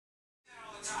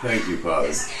Thank you,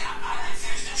 Father.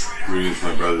 Greetings,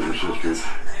 my brothers and sisters.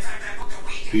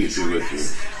 Peace be with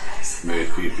you. May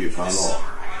His peace be upon all.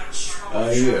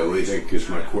 Yeah, we think it's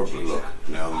my corporate look.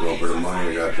 Now I'm going for the money.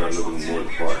 I gotta start looking more the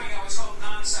part.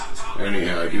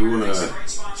 Anyhow, I do want to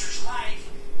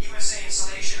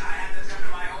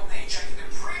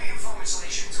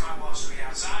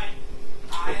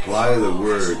apply the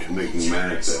word to making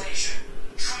manifest,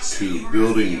 to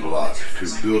building blocks, to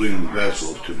building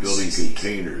vessels, to building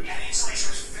containers,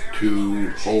 to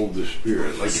hold the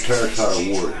spirit, like the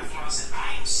terracotta warriors,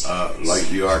 like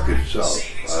the ark itself.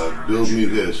 Build me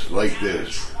this, like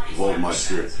this, to hold my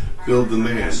spirit. Build the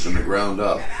man from the ground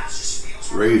up.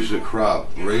 Raise the crop,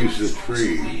 raise the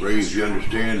tree, raise the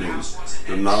understanding,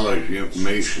 the knowledge, the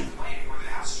information,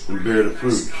 and bear the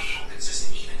fruits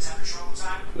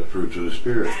of the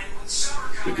Spirit,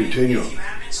 the continuum.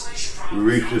 We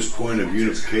reach this point of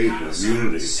unification, of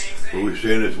unity, where we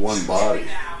stand as one body,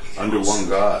 under one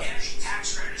God.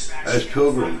 As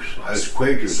pilgrims, as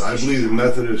Quakers, I believe the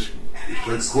Methodist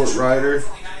Circuit Court rider,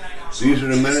 these are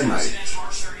the Mennonites.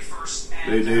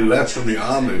 They left from the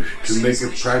Amish to make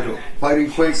it practical,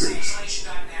 fighting Quakers,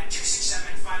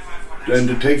 and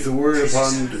to take the word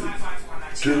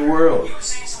to the world,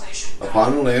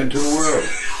 upon the land to the world,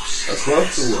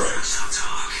 across the world.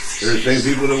 They're the same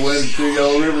people that went to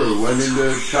Yellow River, went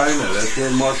into China. That's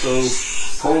where Marco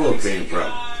Polo came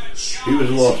from. He was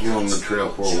lost along the trail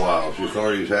for a while. The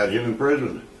authorities had him in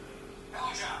prison.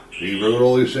 He wrote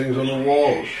all these things on the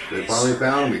walls. They finally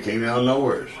found him. He came out of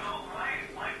nowhere.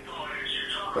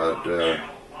 But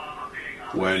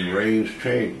when rains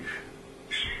change,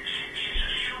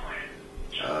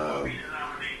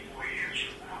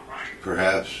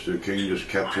 perhaps the king just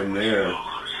kept him there.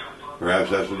 Perhaps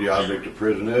that's what the object of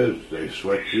prison is. They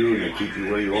sweat you and they keep you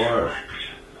where you are,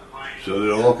 so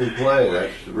that all can play.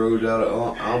 That's the road out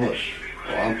of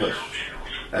Olympus.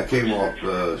 That came off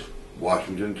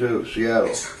Washington too,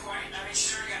 Seattle.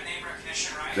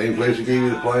 Same place that gave you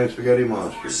the flying spaghetti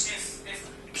monster.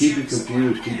 Keep you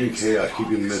confused, keep you chaos, keep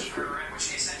you mystery.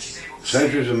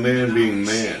 Centuries of man being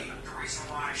man.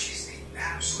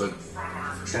 But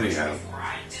anyhow,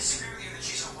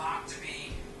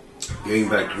 getting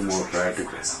back to the more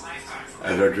practical.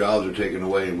 As our jobs are taken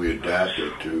away and we adapt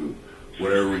it to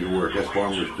whatever we can work, as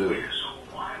farmers do.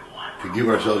 To give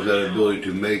ourselves that ability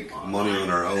to make money on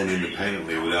our own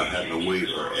independently without having to wait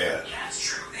or ask.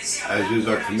 As is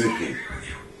our commission.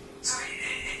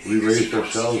 We raised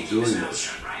ourselves doing this.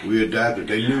 We adapted.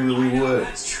 They knew we would.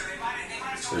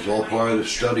 It's all part of the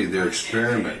study, their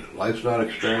experiment. Life's not an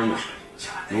experiment,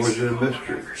 nor is it a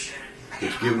mystery.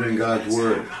 It's given in God's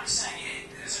Word,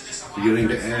 beginning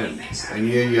to end. And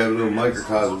yeah, you have little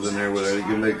microcosms in there where they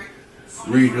can make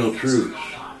regional truths.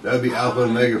 That would be alpha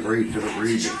and omega for each different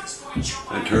region.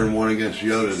 And turn one against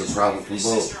the other, the profit from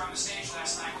both.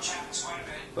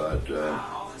 But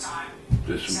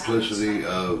the simplicity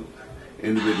of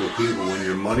individual people, when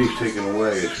your money's taken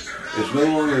away, it's no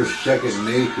longer second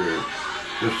nature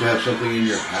just to have something in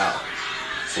your house.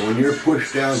 But when you're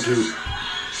pushed down to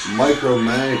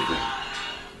micromanagement,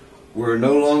 where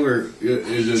no longer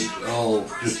is it all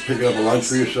just picking up a lunch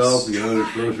for yourself,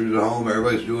 there's groceries at home,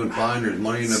 everybody's doing fine, there's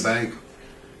money in the bank.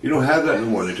 You don't have that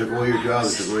anymore. They took away your job,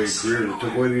 they took away your career, they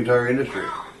took away the entire industry.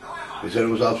 They said it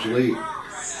was obsolete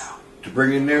to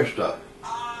bring in their stuff.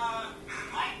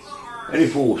 Any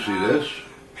fool will see this.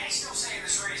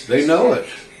 They know it.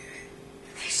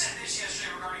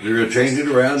 They're going to change it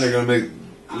around. They're going to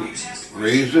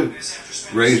raise the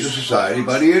society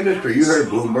by the industry. You heard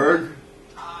Bloomberg.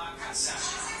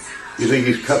 You think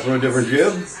he's cut from a different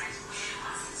jib?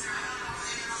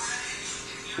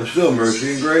 But still,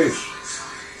 mercy and grace.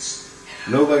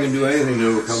 Nobody can do anything to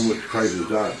overcome what Christ has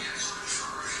done.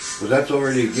 But that's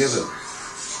already a given.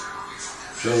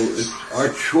 So it's our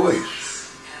choice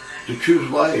to choose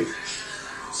life.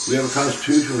 We have a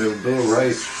constitution, we have a bill of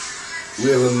rights. We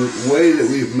have a way that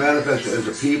we've manifested as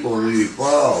a people, and we've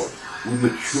evolved, we've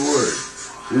matured,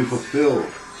 we've fulfilled.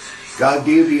 God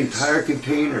gave the entire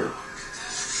container.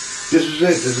 This is it.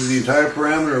 This is the entire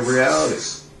parameter of reality.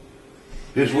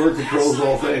 His word controls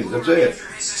all things. That's it.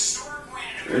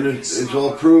 And it's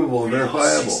all provable and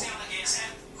verifiable.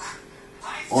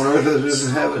 On earth as it is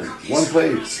in heaven. One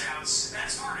place.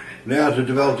 Now to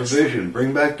develop the vision,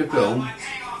 bring back to film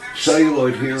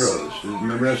Celluloid Heroes.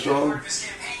 Remember that song?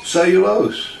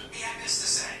 Cellulose.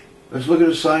 Let's look at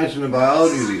the science and the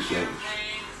biology of these things.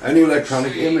 Any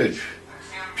electronic image.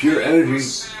 Pure energy.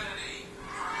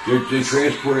 They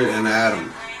transport it in an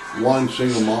atom. One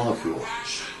single molecule.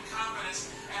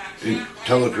 In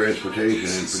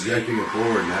teletransportation and projecting it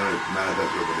forward and having it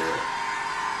manifest over there.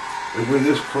 If we're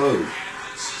this close,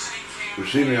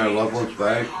 receiving our loved ones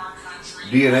back.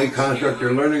 DNA construct,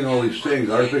 they're learning all these things.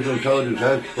 Artificial intelligence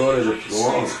has brought it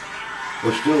along.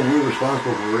 But still, we're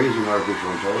responsible for raising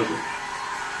artificial intelligence.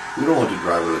 We don't want the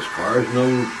driverless cars,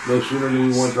 no sooner than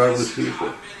we want driverless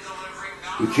people.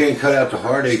 We can't cut out the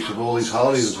heartaches of all these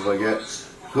holidays and stuff like that,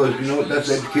 because, you know what, that's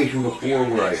education before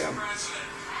where I am.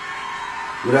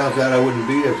 Without that, I wouldn't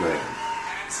be as I am.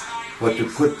 But to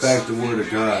put back the Word of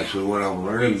God, so when I'm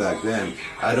learning back then,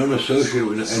 I don't associate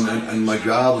with, and my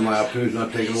job and my opportunity is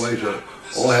not taken away, so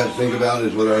all I have to think about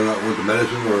is whether or not I want the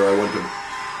medicine, or I want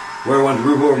where I want the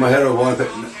roof over my head, or I want to,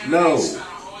 no.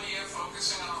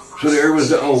 So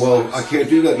everyone's, oh, well, I can't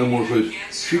do that no more because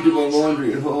she did my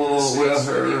laundry, and oh, without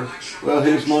her, without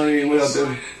his money, without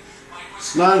them.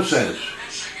 It's nonsense.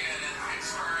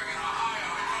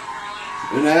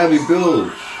 And Abby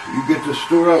builds. You get to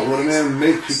store out what a man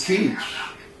makes, he keeps.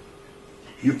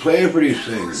 You plan for these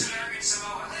things.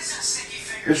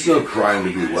 It's no crime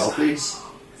to be wealthy.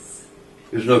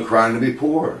 There's no crime to be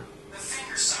poor.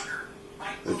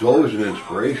 It's always an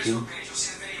inspiration.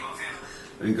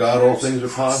 In God, all things are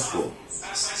possible.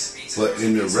 But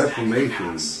in the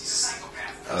reformation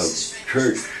of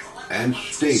church and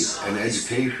state and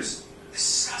education,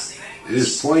 it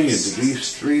is poignant that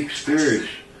these three spirits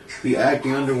be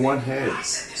acting under one head.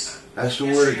 That's the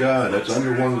Word of God. That's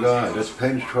under one God. That's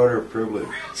Penn's Charter of Privilege.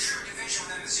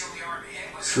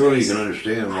 Surely you can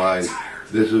understand why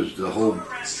this is the whole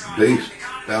base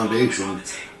foundation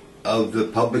of the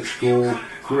public school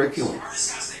curriculum.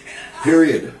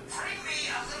 Period.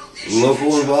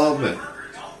 Local involvement.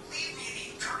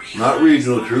 Not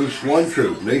regional truths, one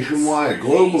truth. Nationwide,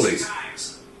 globally.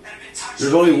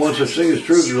 There's only one such thing as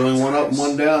truth. There's only one up and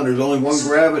one down. There's only one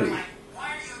gravity.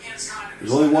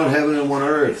 There's only one heaven and one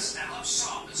earth.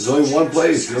 There's only one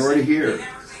place. You're already here.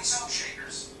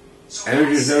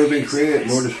 Energy has never been created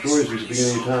nor destroyed since the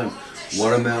beginning of time.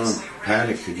 What amount of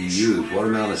panic could you use? What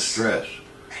amount of stress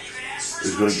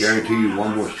is going to guarantee you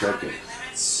one more second?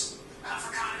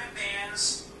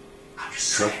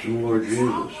 Trust in the Lord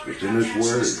Jesus. It's in His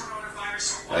Word.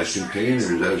 As containers,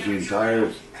 as the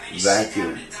entire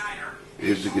vacuum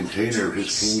is the container of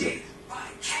His kingdom.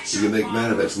 We can make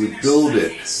manifest. We build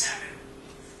it.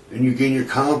 And you gain your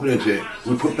confidence in it.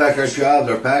 We put back our jobs,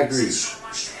 our factories.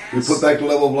 We put back the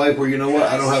level of life where, you know what,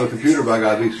 I don't have a computer, but I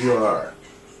got a VCR.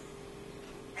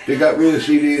 They got rid of the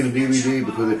CD and the DVD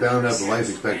because they found out the life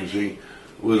expectancy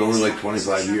was only like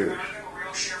 25 years.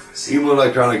 Even with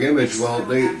electronic image, well,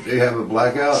 they have a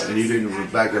blackout and you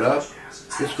didn't back it up.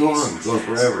 It's gone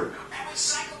forever.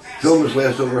 Films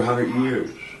last over 100 years.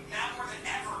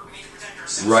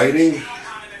 Writing,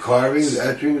 carvings,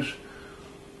 etchings,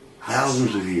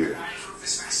 thousands of years.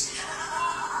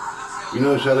 You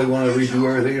notice how they want to redo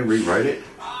everything and rewrite it?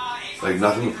 Like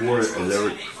nothing before has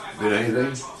ever been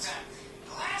anything?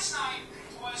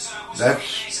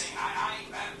 That's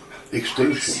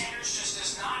extinction.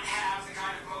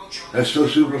 That's so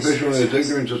superficial and it's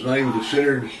ignorance, it's not even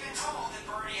considered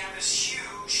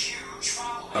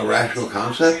a rational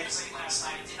concept.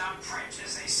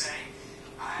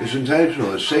 It's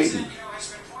intentional, it's Satan.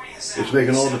 It's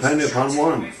making all dependent upon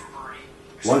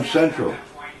one central.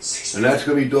 And that's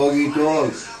going to be dog eat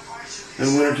dog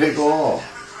and winner take all.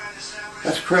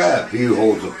 That's crap. He who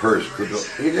holds the purse could go,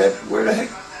 where the heck?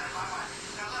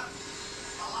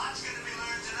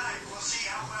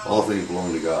 All things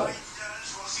belong to God.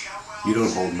 You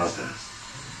don't hold nothing.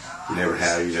 You never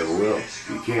have, you never will.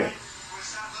 You can't.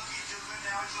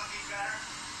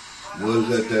 What was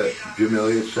that Jim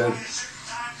Elliott said?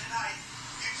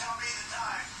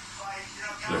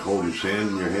 Like holding sand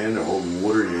in your hand or holding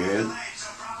water in your hand.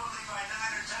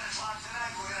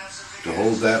 To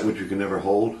hold that which you can never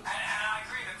hold.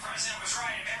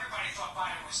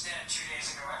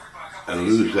 And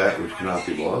lose that which cannot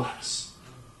be lost.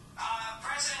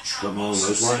 Something along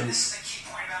those lines.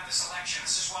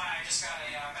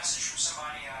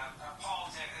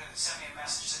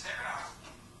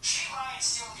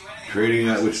 Trading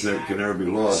that which can never be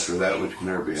lost for that which can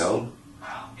never be held.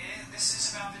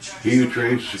 He who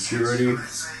trades security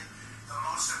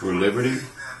for liberty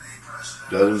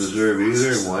doesn't deserve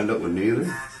either and wind up with neither.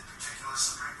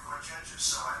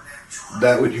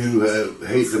 That which you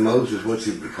hate the most is what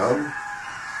you've become.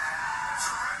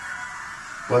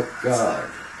 But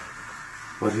God,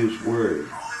 but His Word,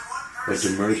 that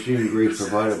the mercy and grace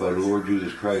provided by the Lord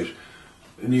Jesus Christ,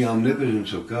 and the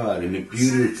omnipotence of God, and the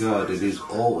beauty of God that is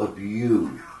all of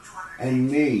you and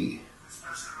me,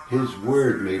 His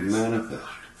Word made manifest,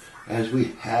 as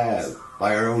we have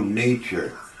by our own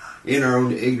nature, in our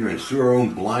own ignorance, through our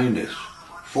own blindness,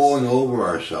 falling over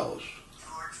ourselves.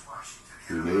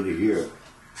 We made it here.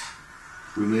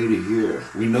 We made it here.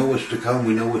 We know what's to come.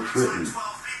 We know what's written.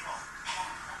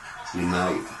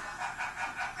 Unite.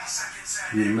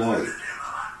 Unite.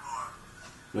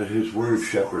 Let His Word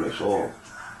shepherd us all.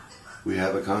 We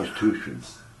have a Constitution.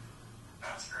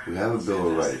 We have a Bill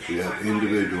of Rights. We have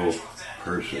individual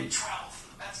persons.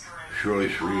 Surely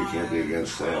Sharia can't be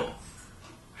against that.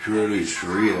 Surely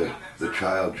Sharia, the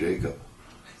child Jacob,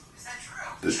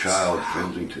 the child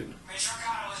Kensington,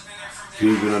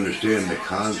 can't even understand the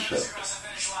concept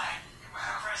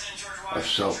of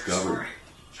self-government.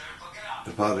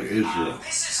 The Father Israel,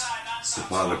 the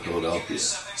Father Philadelphia,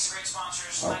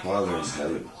 our Father in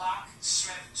heaven,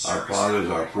 our fathers,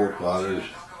 our forefathers,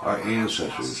 our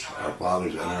ancestors, our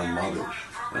fathers and our mothers,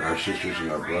 and our sisters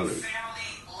and our brothers.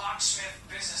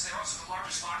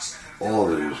 All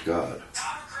that is God,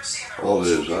 all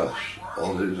that is us,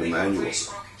 all that is Emmanuel,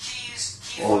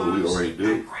 all that we already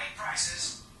do.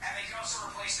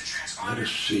 Let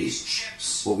us see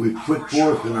what we put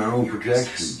forth in our own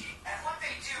projections,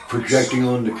 projecting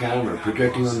on the camera,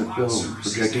 projecting on the film,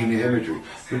 projecting the imagery,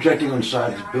 projecting on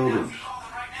sides of buildings,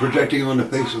 projecting on the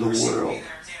face of the world.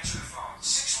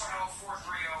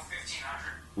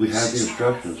 We have the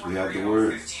instructions, we have the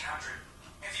Word.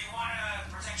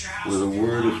 Where the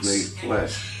Word is made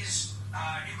flesh,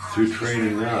 through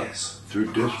training up,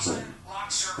 through discipline,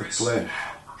 the flesh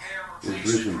is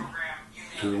risen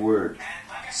to the Word,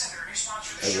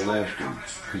 everlasting,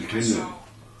 continuing.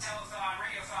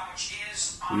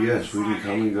 Yes, we can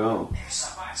come and go.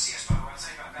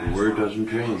 The Word doesn't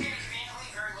change.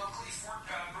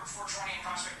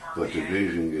 But the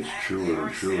vision gets truer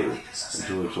and truer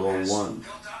until it's all one.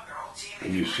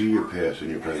 And you see your past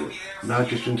and your present. Not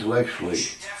just intellectually.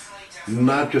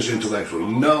 Not just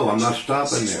intellectually. No, I'm not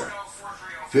stopping there.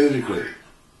 Physically.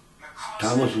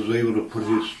 Thomas was able to put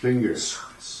his finger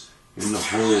in the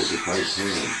hole of Christ's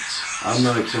hand. I'm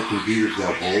not accepting Jesus to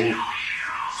have holes.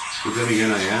 But then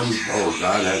again, I am. Oh,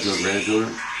 God has no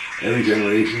grandchildren. Every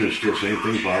generation is still the same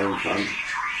thing, father and son.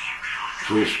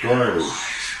 So the scars,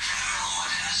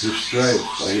 His stripes,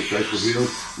 by His stripes we're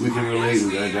healed, we can relate,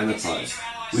 we can identify.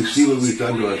 We see what we've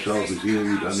done to ourselves, we see what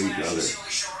we've done to each other.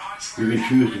 We can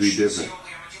choose to be different.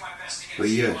 But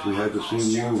yes, we have the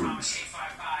same wounds.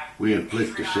 We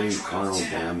inflict the same carnal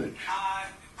damage.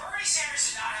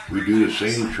 We do the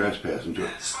same trespass until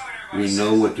we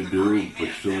know what to do, but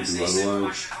still do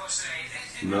otherwise.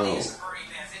 No.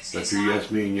 Let your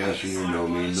yes mean yes and your no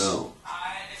mean no.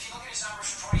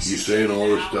 You saying all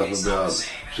this stuff about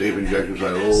safe injection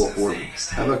site,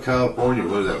 how about California?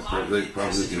 What is that,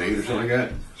 Proposition 8 or something like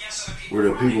that? Where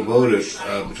the people voted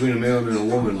between a male and a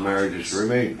woman, marriage is to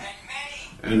remain.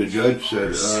 And the judge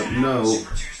said, no,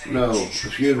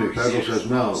 excuse me, federal says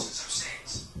no.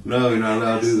 No, you're not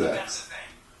allowed to do that.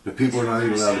 The people are not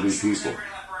even allowed to be people.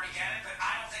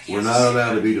 We're not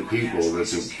allowed to be the people that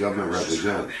the government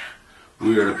represents.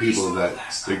 We are the people that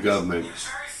the government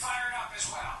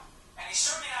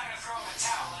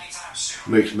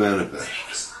makes manifest.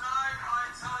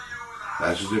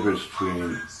 That's the difference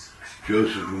between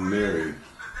Joseph and Mary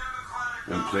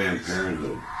and Planned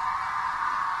Parenthood.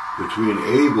 Between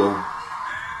Abel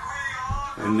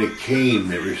and the Cain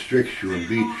that restricts you and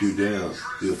beats you down,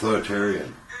 the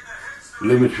authoritarian,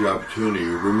 limits your opportunity,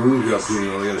 removes your opportunity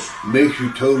altogether, makes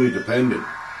you totally dependent.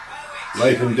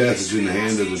 Life and death is in the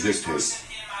hand of the dictator.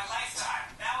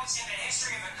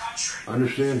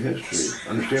 Understand history.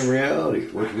 Understand reality.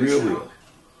 What's real.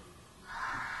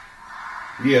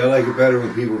 Yeah, I like it better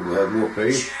when people have more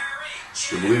faith.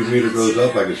 The belief meter goes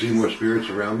up. I can see more spirits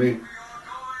around me.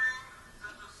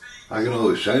 I can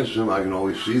always sense them. I can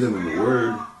always see them in the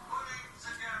Word.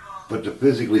 But to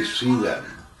physically see them,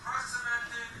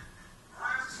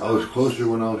 I was closer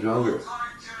when I was younger.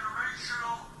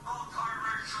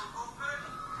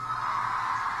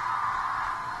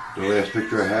 The last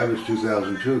picture I have is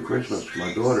 2002, Christmas,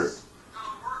 my daughter.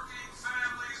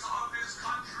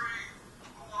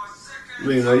 I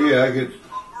mean, yeah, I get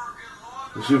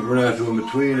the supernatural in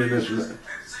between and this and that.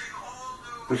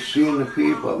 But seeing the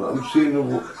people, I'm seeing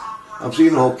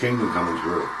the whole kingdom coming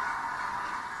through.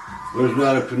 There's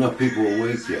not enough people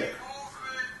awake yet.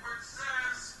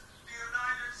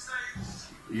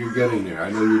 You're getting there. I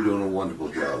know you're doing a wonderful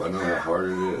job. I know how hard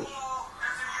it is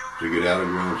to get out of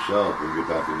your own self and get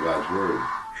back in God's Word.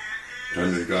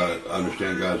 To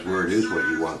understand God's Word is what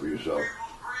you want for yourself.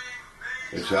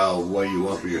 It's how what you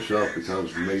want for yourself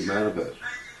becomes made manifest.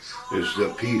 It's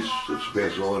the peace that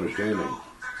surpasses all understanding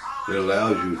that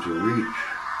allows you to reach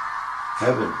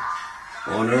heaven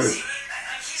on earth.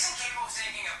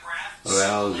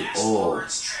 Allows all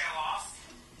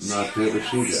not to ever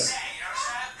see that.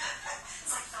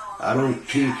 I don't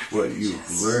teach what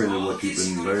you've learned and what you've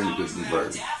been learned to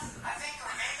learn.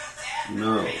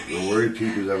 No, the Word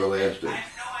teaches everlasting.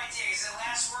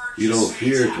 You don't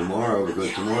fear tomorrow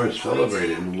because tomorrow is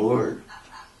celebrated in the Lord.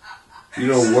 You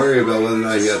don't worry about whether or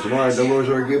not you have tomorrow. The Lord's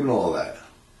already given all that.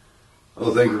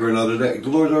 Oh, thank you for another day. The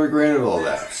Lord's already granted all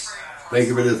that. Thank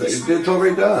you for this. It's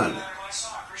already done.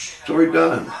 It's already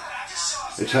done.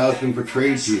 It's how it's been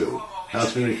portrayed to you, how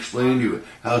it's been explained to you,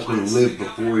 how it's been lived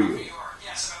before you.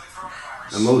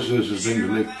 And most of this has been to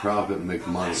make profit and make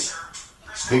money.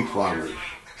 Pig farmers.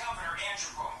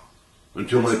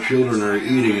 Until my children are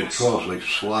eating at troughs like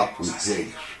slop from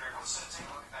pigs.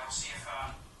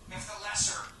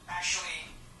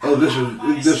 Oh, this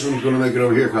one's going to make it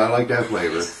over here because I like that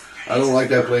flavor. I don't like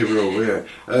that flavor over there.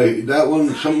 That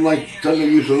one, something that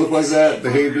used to look like that,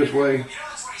 behave this way.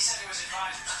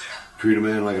 Treat a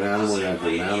man like an animal, you act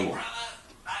like an animal.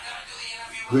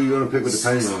 Who are you going to pick with the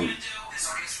penguin?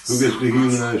 Who gets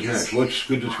dehumanized next? What's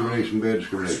good discrimination, bad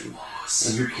discrimination?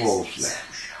 And who calls that?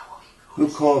 Who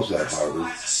calls that,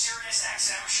 Harvard?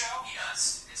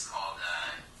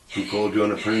 Who called you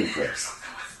on a printing press?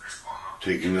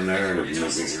 Taking the narrative and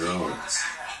making it your own.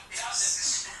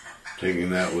 Taking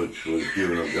that which was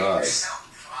given of God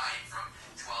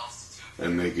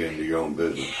and making it into your own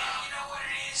business.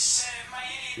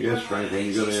 Yes, Franklin,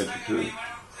 you got to answer too.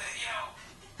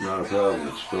 Not a problem.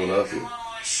 It's Philadelphia.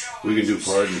 We can do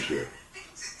pardons here.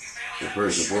 But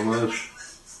first and foremost,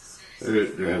 there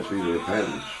has to be the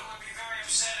repentance.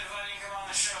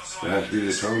 There has to be the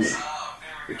atonement.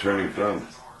 The turning from.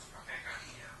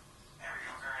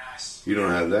 You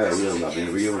don't have that, you have nothing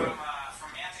to begin with.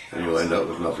 And you'll end up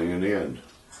with nothing in the end.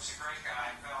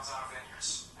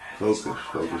 Focus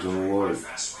on the Lord.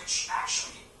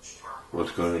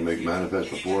 What's going to make manifest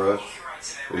before us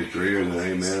is greater than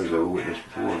any man has ever witnessed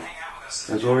before.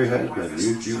 That's already has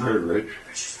been. You heard, Rich.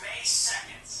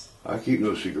 I keep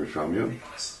no secrets from you.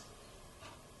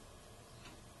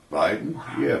 Biden?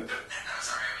 Yep.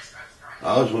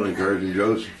 I was one encouraging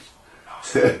Joseph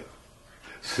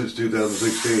since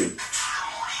 2016.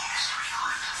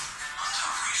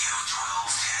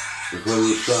 Because of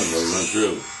the sun, what he went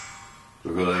through.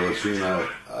 Because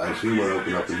I seen what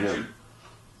opened up in him.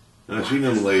 And I seen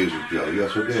them lays of Joe.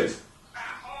 Yes, I did.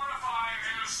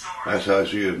 That's how I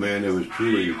see a man that was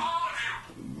truly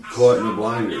caught in the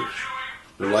blinders.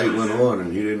 The light went on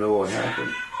and he didn't know what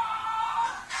happened.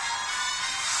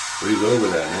 But he's over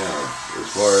that now. As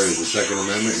far as the Second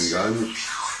Amendment and guns,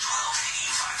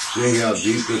 seeing how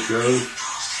deep this goes,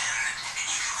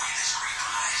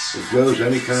 if Joe's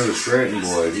any kind of a Scranton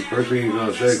boy, the first thing he's going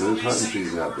to say, because it's hunting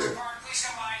season out there.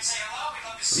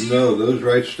 No, those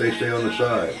rights, they stay on the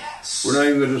side. We're not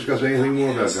even going to discuss anything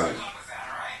more about guns.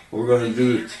 What we're going to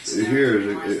do here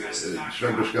is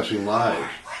start discussing lives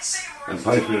and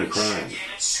punishment of crimes.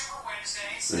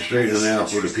 And straighten it out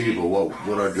for the people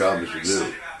what our job is to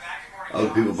do. Other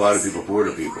people by the people, for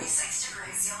the people.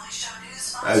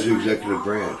 As the executive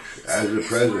branch, as the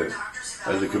president,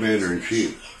 as the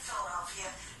commander-in-chief.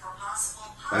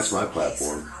 That's my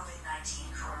platform.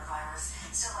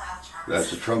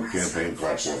 That's the Trump campaign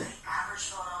platform.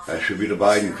 That should be the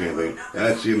Biden campaign.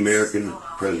 That's the American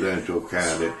presidential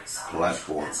candidate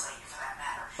platform.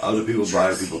 Other people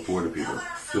by the people, for the people.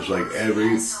 Just like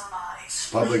every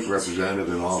public representative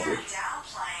in office.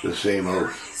 The same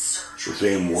oath. The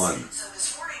same one.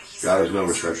 God is no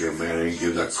respecter of man, and he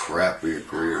gives a crap for your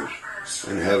careers.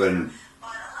 In heaven,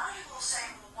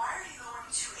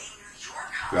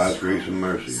 God's grace and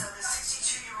mercy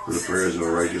for the prayers of a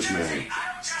righteous man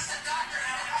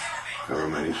cover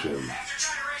many sins.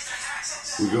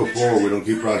 We go forward, we don't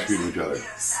keep prosecuting each other.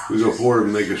 We go forward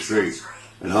and make it straight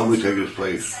and humbly take his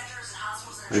place.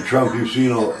 And Trump, you've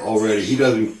seen already, he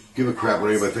doesn't give a crap what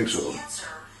anybody thinks of him.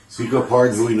 He's going to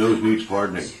pardon who he knows needs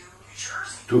pardoning,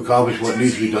 to accomplish what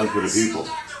needs to be done for the people,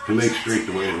 to make straight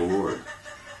the way of the Lord.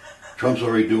 Trump's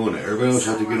already doing it. Everybody else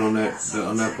has to get on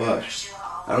that bus.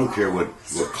 I don't care what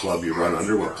club you run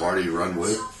under, what party you run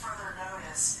with.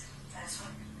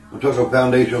 I'm talking about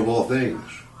foundation of all things.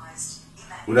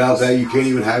 Without that, you can't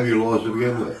even have your laws to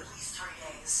begin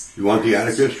with. You want the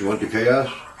anarchist? You want the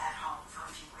chaos?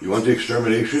 You want the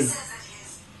extermination?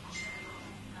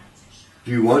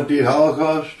 Do you want the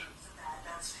Holocaust?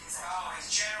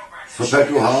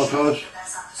 Perpetual Holocaust?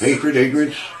 Hatred,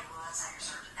 ignorance?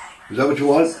 Is that what you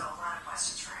want?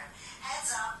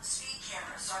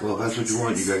 Well, if that's what you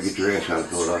want, you got to get your ass out of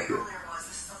Philadelphia.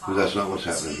 Because that's not what's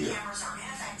happening here.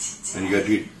 And you got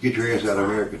to get your ass out of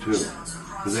America too.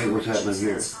 Because that ain't what's happening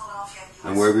here.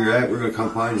 And wherever you're at, we're going to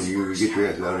come find you. You're going to get your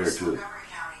ass out of there too.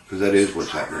 Because that is what's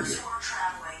happening here.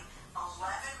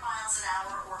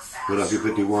 Philadelphia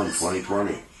 51,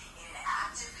 2020.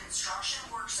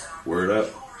 Word up.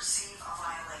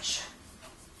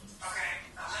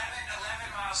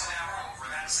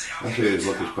 I say his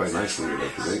look is quite nice for me, don't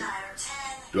you think?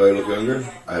 Do I look younger?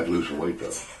 I have to lose some weight,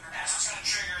 though.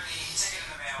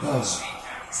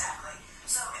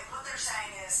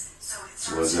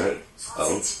 What was that?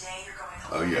 Oh?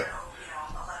 Oh, yeah.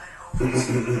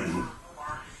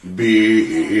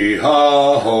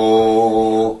 Be-ha-ho.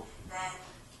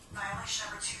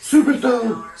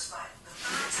 Superstar.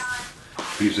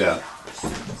 Peace out.